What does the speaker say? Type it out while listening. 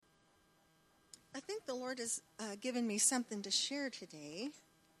I think the Lord has given me something to share today.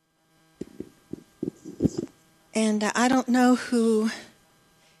 And I don't know who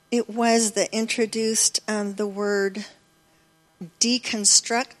it was that introduced the word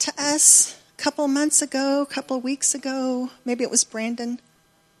deconstruct to us a couple months ago, a couple weeks ago. Maybe it was Brandon.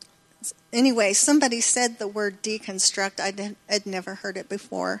 Anyway, somebody said the word deconstruct. I'd never heard it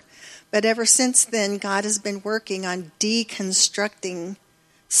before. But ever since then, God has been working on deconstructing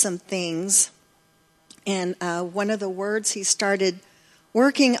some things. And one of the words he started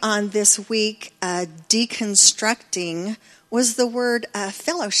working on this week, deconstructing, was the word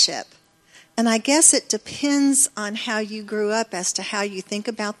fellowship. And I guess it depends on how you grew up as to how you think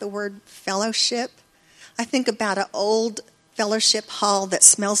about the word fellowship. I think about an old fellowship hall that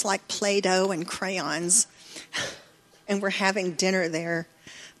smells like Play-Doh and crayons, and we're having dinner there.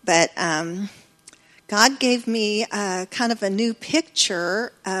 But God gave me kind of a new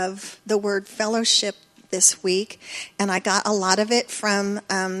picture of the word fellowship this week, and I got a lot of it from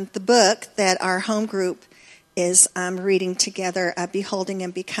the book that our home group is reading together, Beholding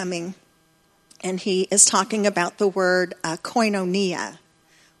and Becoming. And he is talking about the word koinonia,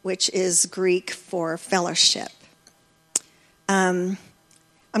 which is Greek for fellowship. I'm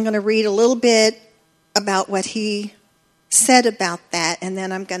going to read a little bit about what he said about that, and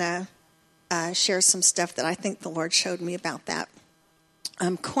then I'm going to share some stuff that I think the Lord showed me about that.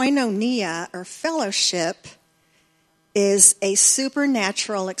 Koinonia, or fellowship, is a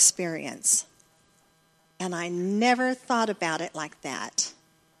supernatural experience. And I never thought about it like that.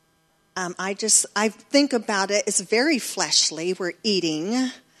 I think about it as very fleshly. We're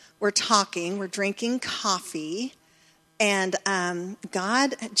eating, we're talking, we're drinking coffee. And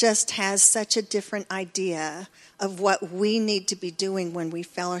God just has such a different idea of what we need to be doing when we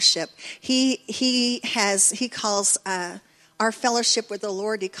fellowship. He calls our fellowship with the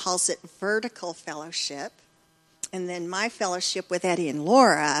Lord, he calls it vertical fellowship. And then my fellowship with Eddie and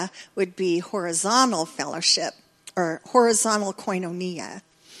Laura would be horizontal fellowship, or horizontal koinonia.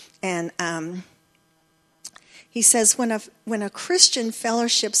 And he says when a Christian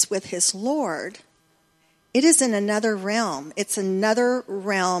fellowships with his Lord, it is in another realm. It's another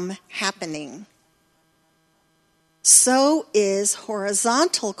realm happening. So is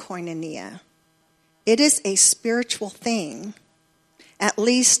horizontal koinonia. It is a spiritual thing, at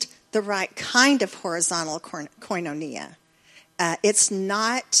least the right kind of horizontal koinonia.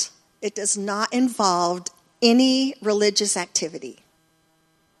 It does not involve any religious activity.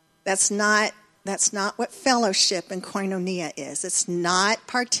 That's not what fellowship and koinonia is. It's not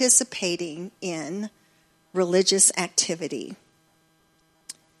participating in religious activity.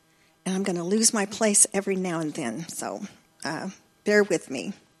 And I'm going to lose my place every now and then, so bear with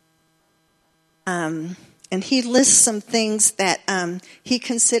me. And he lists some things that he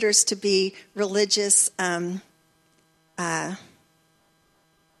considers to be religious. What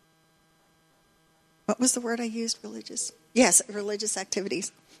was the word I used? Religious? Yes, religious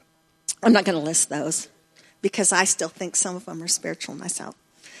activities. I'm not going to list those because I still think some of them are spiritual myself.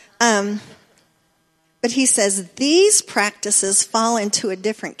 But he says these practices fall into a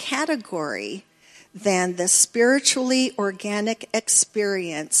different category than the spiritually organic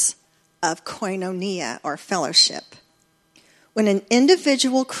experience of koinonia, or fellowship. When an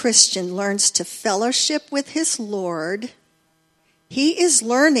individual Christian learns to fellowship with his Lord, he is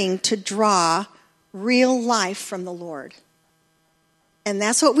learning to draw real life from the Lord. And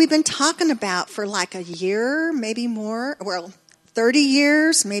that's what we've been talking about for like a year, maybe more, 30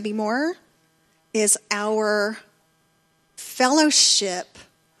 years, maybe more, is our fellowship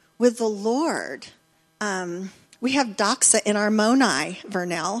with the Lord. We have doxa in our moni,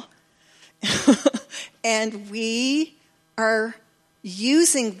 Vernell. And we are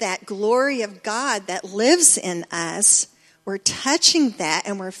using that glory of God that lives in us. We're touching that,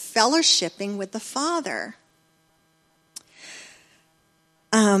 and we're fellowshipping with the Father.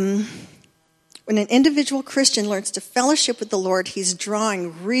 When an individual Christian learns to fellowship with the Lord, he's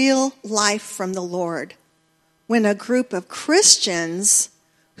drawing real life from the Lord. When a group of Christians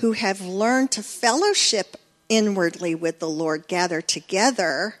who have learned to fellowship inwardly with the Lord gather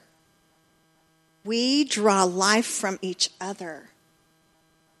together, we draw life from each other.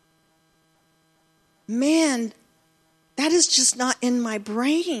 Man, that is just not in my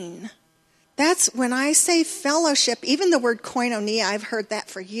brain. That's when I say fellowship, even the word koinonia, I've heard that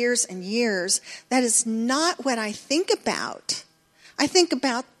for years and years. That is not what I think about. I think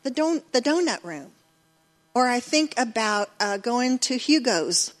about the donut room. Or I think about going to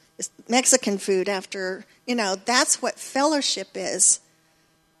Hugo's, Mexican food after, that's what fellowship is.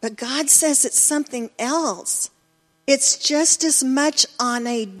 But God says it's something else. It's just as much on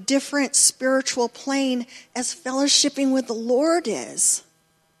a different spiritual plane as fellowshipping with the Lord is.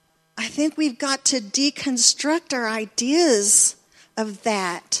 I think we've got to deconstruct our ideas of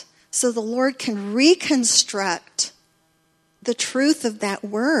that so the Lord can reconstruct the truth of that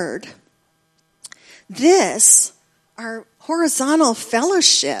word. This, our horizontal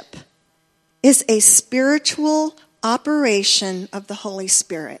fellowship, is a spiritual operation of the Holy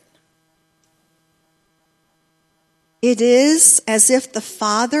Spirit. It is as if the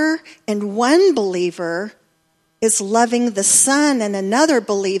Father and one believer is loving the Son and another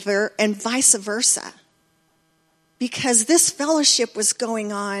believer, and vice versa. Because this fellowship was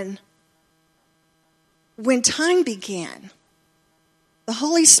going on when time began. The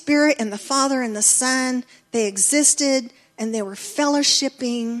Holy Spirit and the Father and the Son, they existed and they were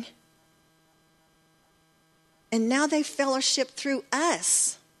fellowshipping. And now they fellowship through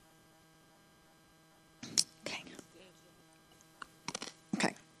us.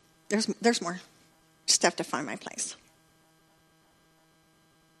 Okay. There's more. Just have to find my place.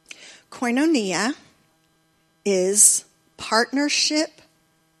 Koinonia is partnership,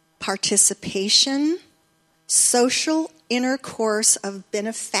 participation, social intercourse of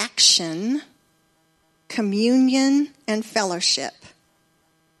benefaction, communion, and fellowship.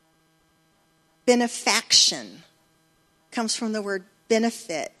 Benefaction comes from the word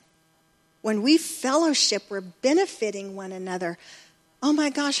benefit. When we fellowship, we're benefiting one another. Oh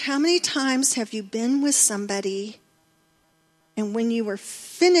my gosh, how many times have you been with somebody and when you were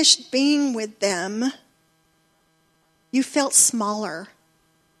finished being with them, you felt smaller?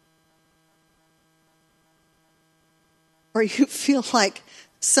 Or you feel like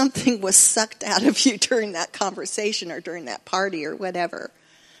something was sucked out of you during that conversation or during that party or whatever.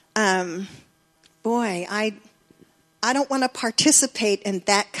 Boy, I don't want to participate in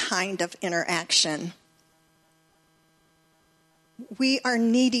that kind of interaction. We are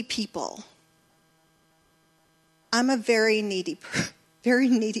needy people. I'm a very needy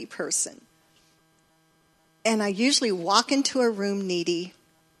person. And I usually walk into a room needy,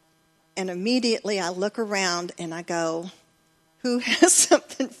 and immediately I look around and I go, who has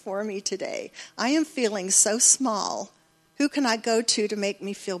something for me today? I am feeling so small. Who can I go to make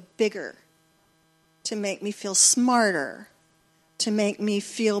me feel bigger? To make me feel smarter? To make me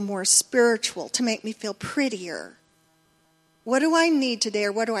feel more spiritual? To make me feel prettier? What do I need today,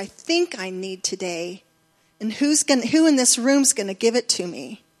 or what do I think I need today? And who in this room is going to give it to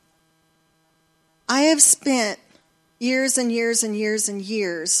me? I have spent years and years and years and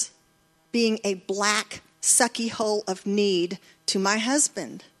years being a black sucky hole of need to my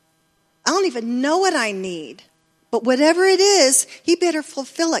husband. I don't even know what I need. But whatever it is, he better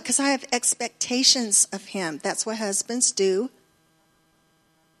fulfill it because I have expectations of him. That's what husbands do.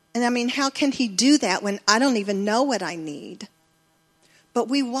 And I mean, how can he do that when I don't even know what I need? But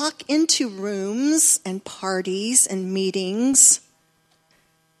we walk into rooms and parties and meetings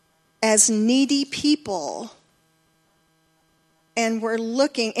as needy people. And we're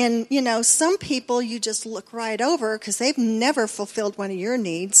looking, and some people you just look right over because they've never fulfilled one of your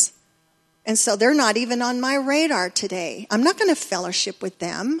needs. And so they're not even on my radar today. I'm not going to fellowship with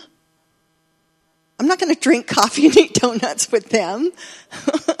them. I'm not going to drink coffee and eat donuts with them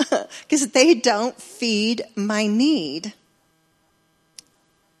because they don't feed my need.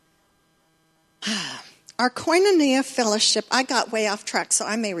 Our koinonia fellowship, I got way off track, so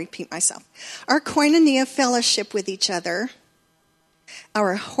I may repeat myself. Our koinonia fellowship with each other,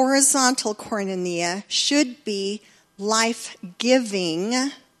 our horizontal koinonia, should be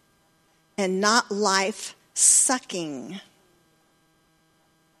life-giving and not life-sucking.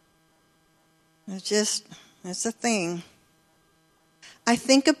 That's a thing. I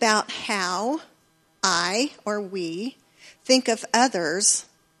think about how we think of others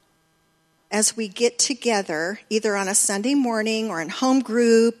as we get together, either on a Sunday morning or in home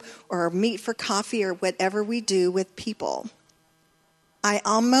group or meet for coffee or whatever we do with people. I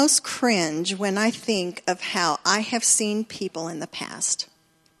almost cringe when I think of how I have seen people in the past.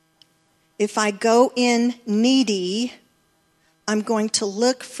 If I go in needy, I'm going to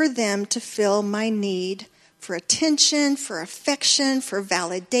look for them to fill my need for attention, for affection, for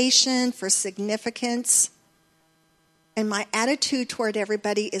validation, for significance. And my attitude toward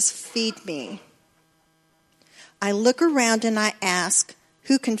everybody is feed me. I look around and I ask,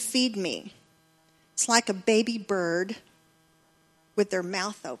 who can feed me? It's like a baby bird with their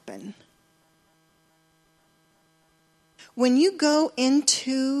mouth open. When you go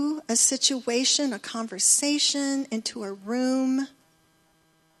into a situation, a conversation, into a room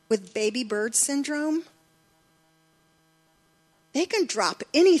with baby bird syndrome, they can drop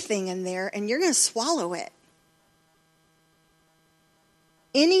anything in there and you're going to swallow it.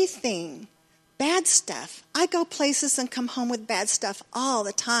 anything, bad stuff. I go places and come home with bad stuff all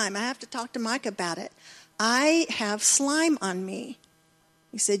the time. I have to talk to Mike about it. I have slime on me.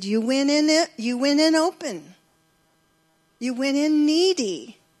 He said, you went in open. You went in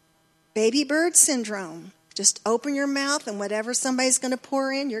needy. Baby bird syndrome. Just open your mouth and whatever somebody's going to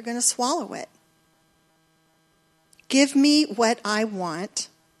pour in, you're going to swallow it. Give me what I want.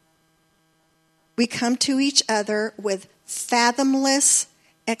 We come to each other with fathomless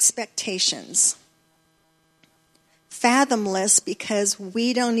expectations. Fathomless because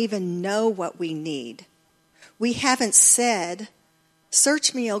we don't even know what we need. We haven't said,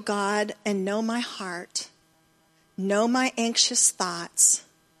 search me, O God, and know my heart. Know my anxious thoughts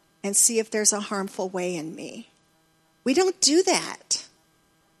and see if there's a harmful way in me. We don't do that.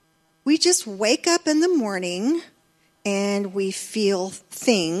 We just wake up in the morning and we feel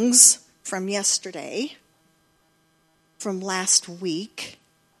things from yesterday, from last week,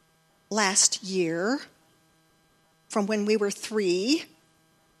 last year, from when we were 3.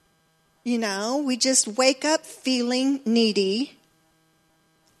 We just wake up feeling needy.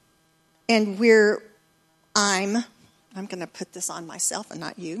 And I'm going to put this on myself and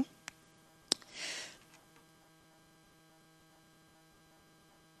not you.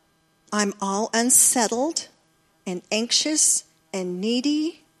 I'm all unsettled and anxious and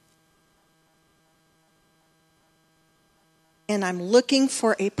needy. And I'm looking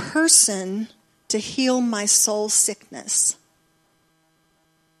for a person to heal my soul sickness.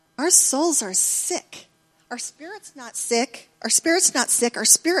 Our souls are sick. Our spirit's not sick. Our spirit's not sick. Our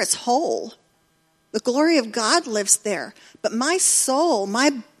spirit's whole. The glory of God lives there. But my soul,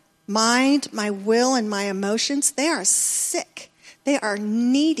 my mind, my will, and my emotions, they are sick. They are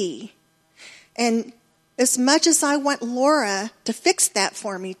needy. And as much as I want Laura to fix that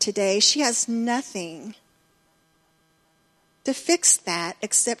for me today, she has nothing to fix that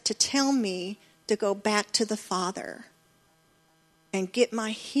except to tell me to go back to the Father and get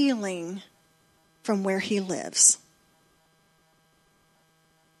my healing from where He lives.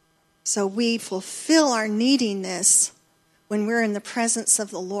 So we fulfill our neediness when we're in the presence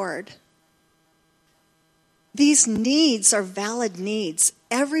of the Lord. These needs are valid needs.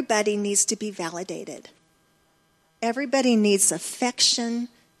 Everybody needs to be validated. Everybody needs affection.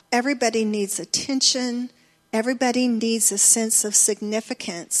 Everybody needs attention. Everybody needs a sense of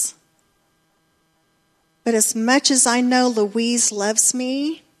significance. But as much as I know Louise loves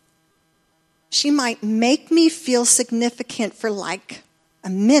me, she might make me feel significant for like a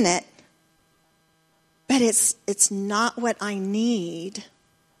minute, but it's not what I need.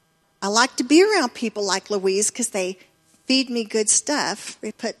 I like to be around people like Louise because they feed me good stuff.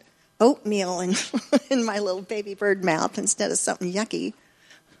 They put oatmeal in my little baby bird mouth instead of something yucky.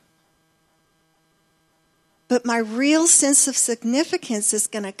 But my real sense of significance is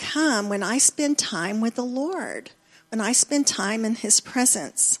going to come when I spend time with the Lord, when I spend time in His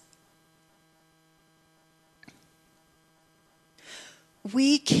presence.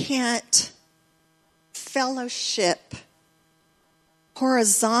 We can't fellowship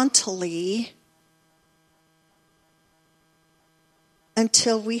horizontally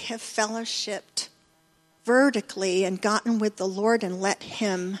until we have fellowshipped vertically and gotten with the Lord and let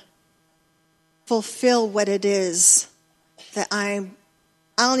Him fulfill what it is that I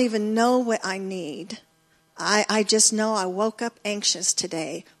don't even know what I need. I just know I woke up anxious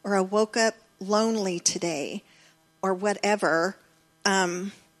today, or I woke up lonely today, or whatever.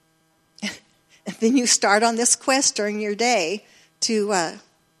 And then you start on this quest during your day to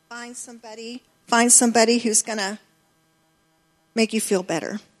find somebody who's going to make you feel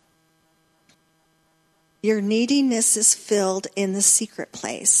better. Your neediness is filled in the secret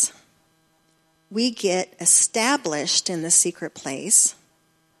place. We get established in the secret place,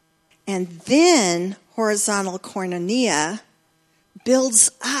 and then horizontal koinonia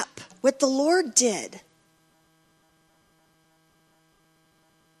builds up what the Lord did.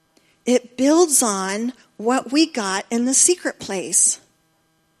 It builds on what we got in the secret place.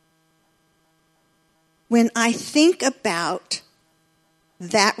 When I think about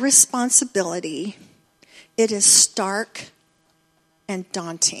that responsibility, it is stark and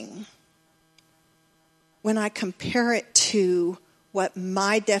daunting. When I compare it to what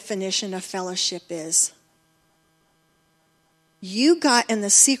my definition of fellowship is, you got in the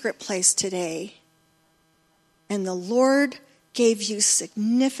secret place today, and the Lord gave you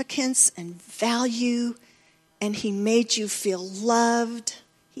significance and value, and He made you feel loved.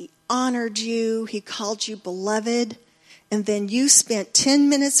 He honored you. He called you beloved. And then you spent 10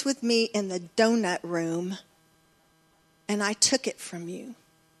 minutes with me in the donut room, and I took it from you.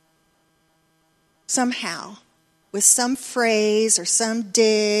 Somehow. with some phrase or some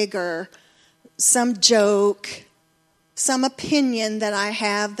dig or some joke, some opinion that I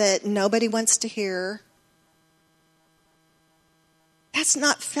have that nobody wants to hear. That's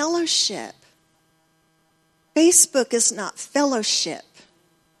not fellowship. Facebook is not fellowship.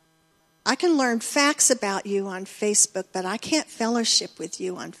 I can learn facts about you on Facebook, but I can't fellowship with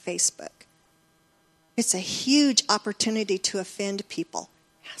you on Facebook. It's a huge opportunity to offend people.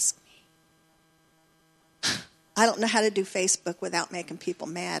 Ask me. I don't know how to do Facebook without making people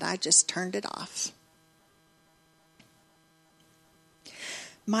mad. I just turned it off.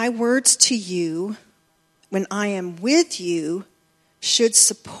 My words to you, when I am with you, should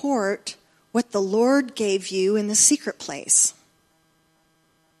support what the Lord gave you in the secret place.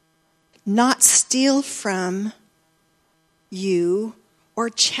 Not steal from you or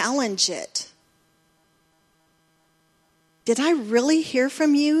challenge it. Did I really hear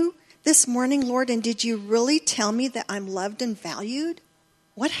from you this morning, Lord? And did you really tell me that I'm loved and valued?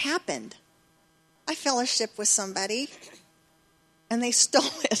 What happened? I fellowshiped with somebody, and they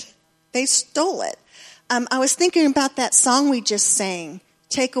stole it. They stole it. I was thinking about that song we just sang,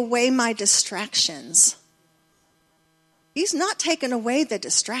 Take Away My Distractions. He's not taken away the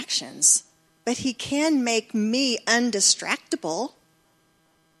distractions, but he can make me undistractable.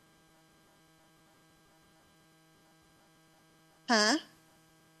 Huh?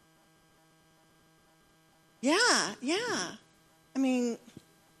 Yeah. I mean,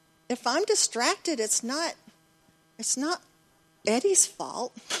 if I'm distracted, it's not Eddie's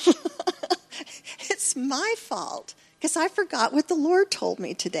fault. It's my fault because I forgot what the Lord told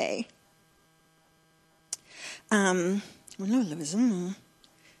me today.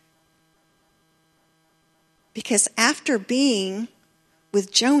 Because after being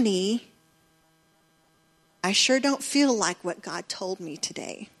with Joni, I sure don't feel like what God told me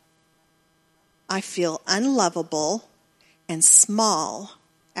today. I feel unlovable and small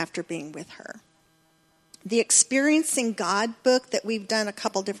after being with her. The Experiencing God book that we've done a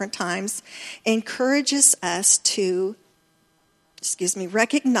couple different times encourages us to,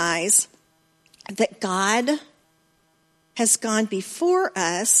 recognize that God has gone before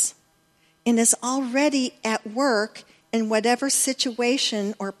us and is already at work in whatever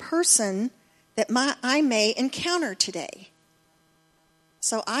situation or person that I may encounter today.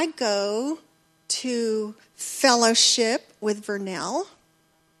 So I go to fellowship with Vernell,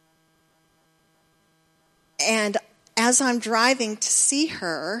 and as I'm driving to see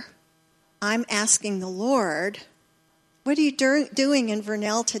her, I'm asking the Lord, what are you doing in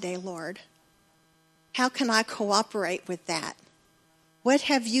Vernell today, Lord? How can I cooperate with that? What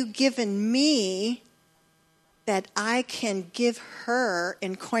have you given me that I can give her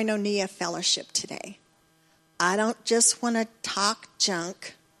in Koinonia fellowship today? I don't just want to talk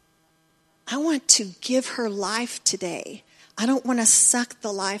junk. I want to give her life today. I don't want to suck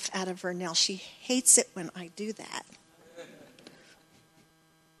the life out of Vernell. She hates it when I do that.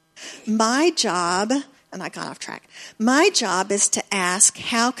 My job, and I got off track, my job is to ask,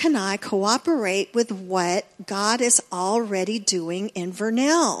 how can I cooperate with what God is already doing in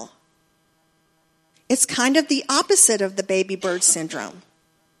Vernell? It's kind of the opposite of the baby bird syndrome.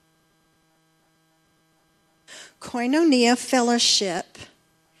 Koinonia fellowship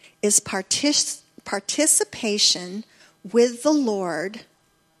is participation with the Lord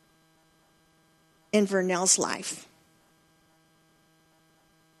in Vernell's life.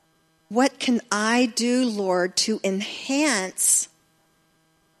 What can I do, Lord, to enhance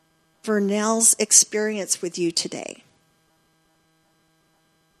Vernell's experience with you today?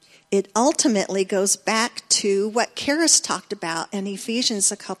 It ultimately goes back to what Karis talked about in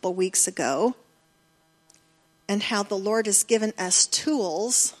Ephesians a couple weeks ago, and how the Lord has given us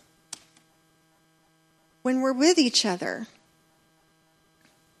tools when we're with each other.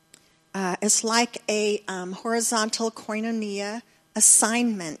 It's like a horizontal koinonia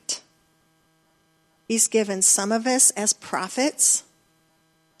assignment. He's given some of us as prophets,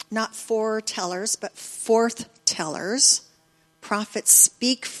 not foretellers, but forth-tellers. Prophets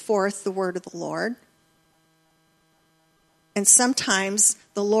speak forth the word of the Lord. And sometimes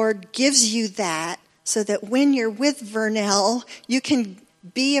the Lord gives you that so that when you're with Vernell, you can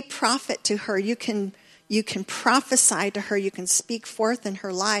be a prophet to her. You can prophesy to her. You can speak forth in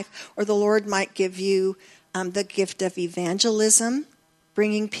her life. Or the Lord might give you the gift of evangelism,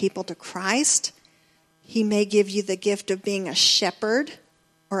 bringing people to Christ. He may give you the gift of being a shepherd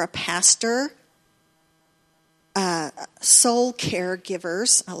or a pastor, soul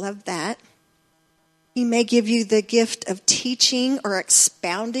caregivers. I love that. He may give you the gift of teaching or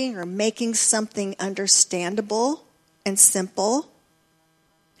expounding or making something understandable and simple.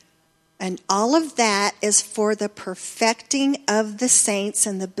 And all of that is for the perfecting of the saints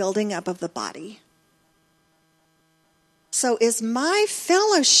and the building up of the body. So is my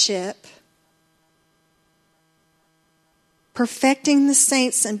fellowship perfecting the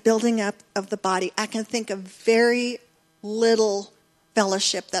saints and building up of the body? I can think of very little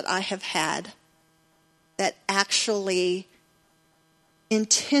fellowship that I have had that actually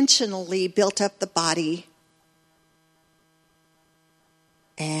intentionally built up the body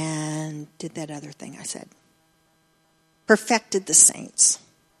and did that other thing I said. Perfected the saints.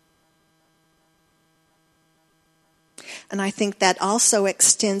 And I think that also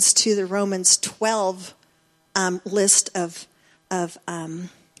extends to the Romans 12 list of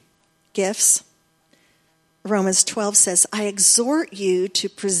gifts. Romans 12 says, I exhort you to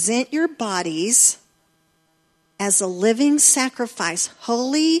present your bodies as a living sacrifice,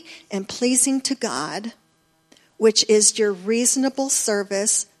 holy and pleasing to God, which is your reasonable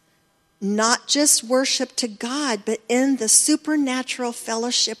service, not just worship to God, but in the supernatural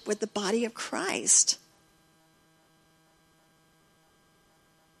fellowship with the body of Christ.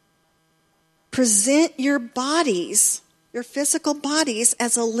 Present your bodies, your physical bodies,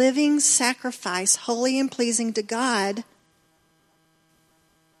 as a living sacrifice, holy and pleasing to God,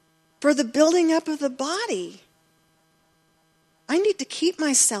 for the building up of the body. I need to keep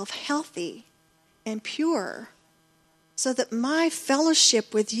myself healthy and pure so that my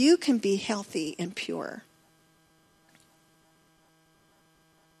fellowship with you can be healthy and pure.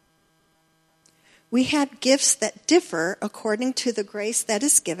 We have gifts that differ according to the grace that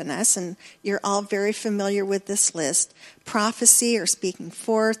is given us, and you're all very familiar with this list. Prophecy, or speaking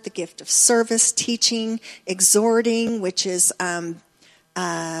forth, the gift of service, teaching, exhorting, which is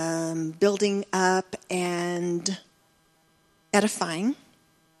building up and edifying.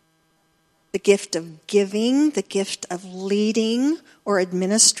 The gift of giving, the gift of leading or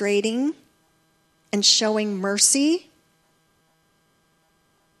administrating, and showing mercy.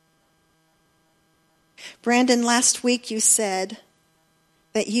 Brandon, last week you said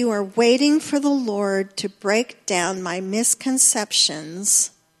that you are waiting for the Lord to break down my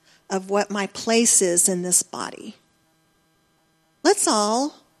misconceptions of what my place is in this body. Let's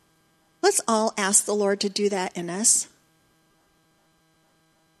all ask the Lord to do that in us.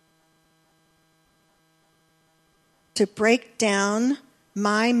 To break down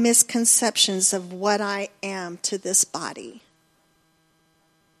my misconceptions of what I am to this body.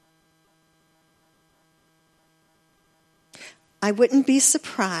 I wouldn't be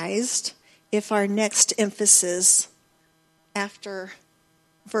surprised if our next emphasis after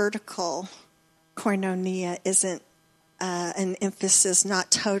vertical koinonia isn't an emphasis, not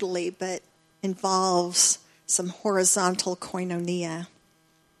totally, but involves some horizontal koinonia.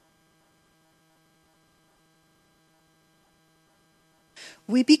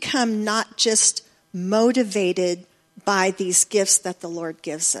 We become not just motivated by these gifts that the Lord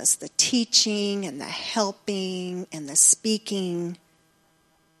gives us, the teaching and the helping and the speaking.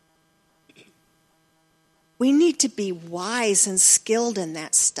 We need to be wise and skilled in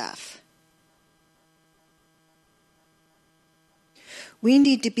that stuff. We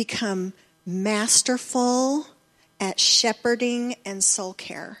need to become masterful at shepherding and soul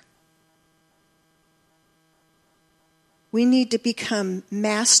care. We need to become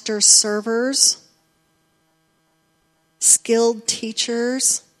master servers, skilled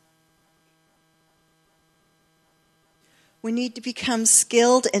teachers. We need to become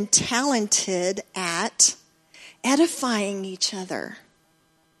skilled and talented at edifying each other,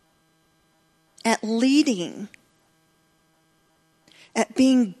 at leading, at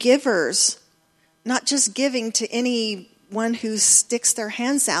being givers, not just giving to anyone who sticks their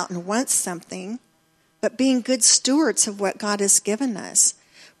hands out and wants something, but being good stewards of what God has given us.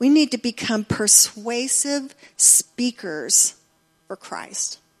 We need to become persuasive speakers for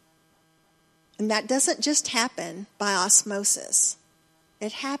Christ. And that doesn't just happen by osmosis.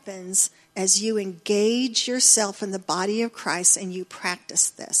 It happens as you engage yourself in the body of Christ and you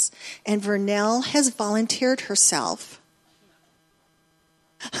practice this. And Vernell has volunteered herself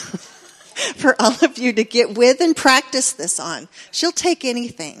for all of you to get with and practice this on. She'll take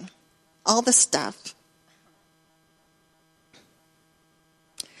anything, all the stuff.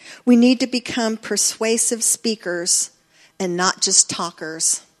 We need to become persuasive speakers and not just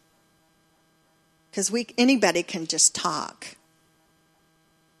talkers. Because anybody can just talk.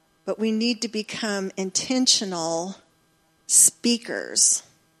 But we need to become intentional speakers.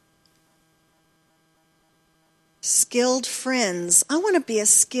 Skilled friends. I want to be a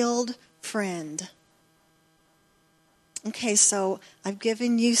skilled friend. Okay, so I've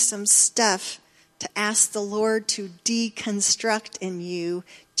given you some stuff to ask the Lord to deconstruct in you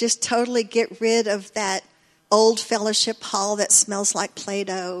Just totally get rid of that old fellowship hall that smells like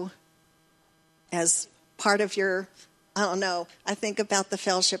Play-Doh as part of your, I don't know, I think about the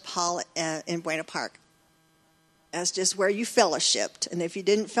fellowship hall in Buena Park as just where you fellowshipped. And if you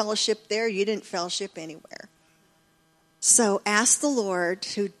didn't fellowship there, you didn't fellowship anywhere. So ask the Lord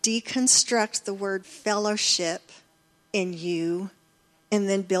to deconstruct the word fellowship in you and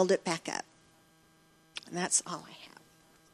then build it back up. And that's all I have.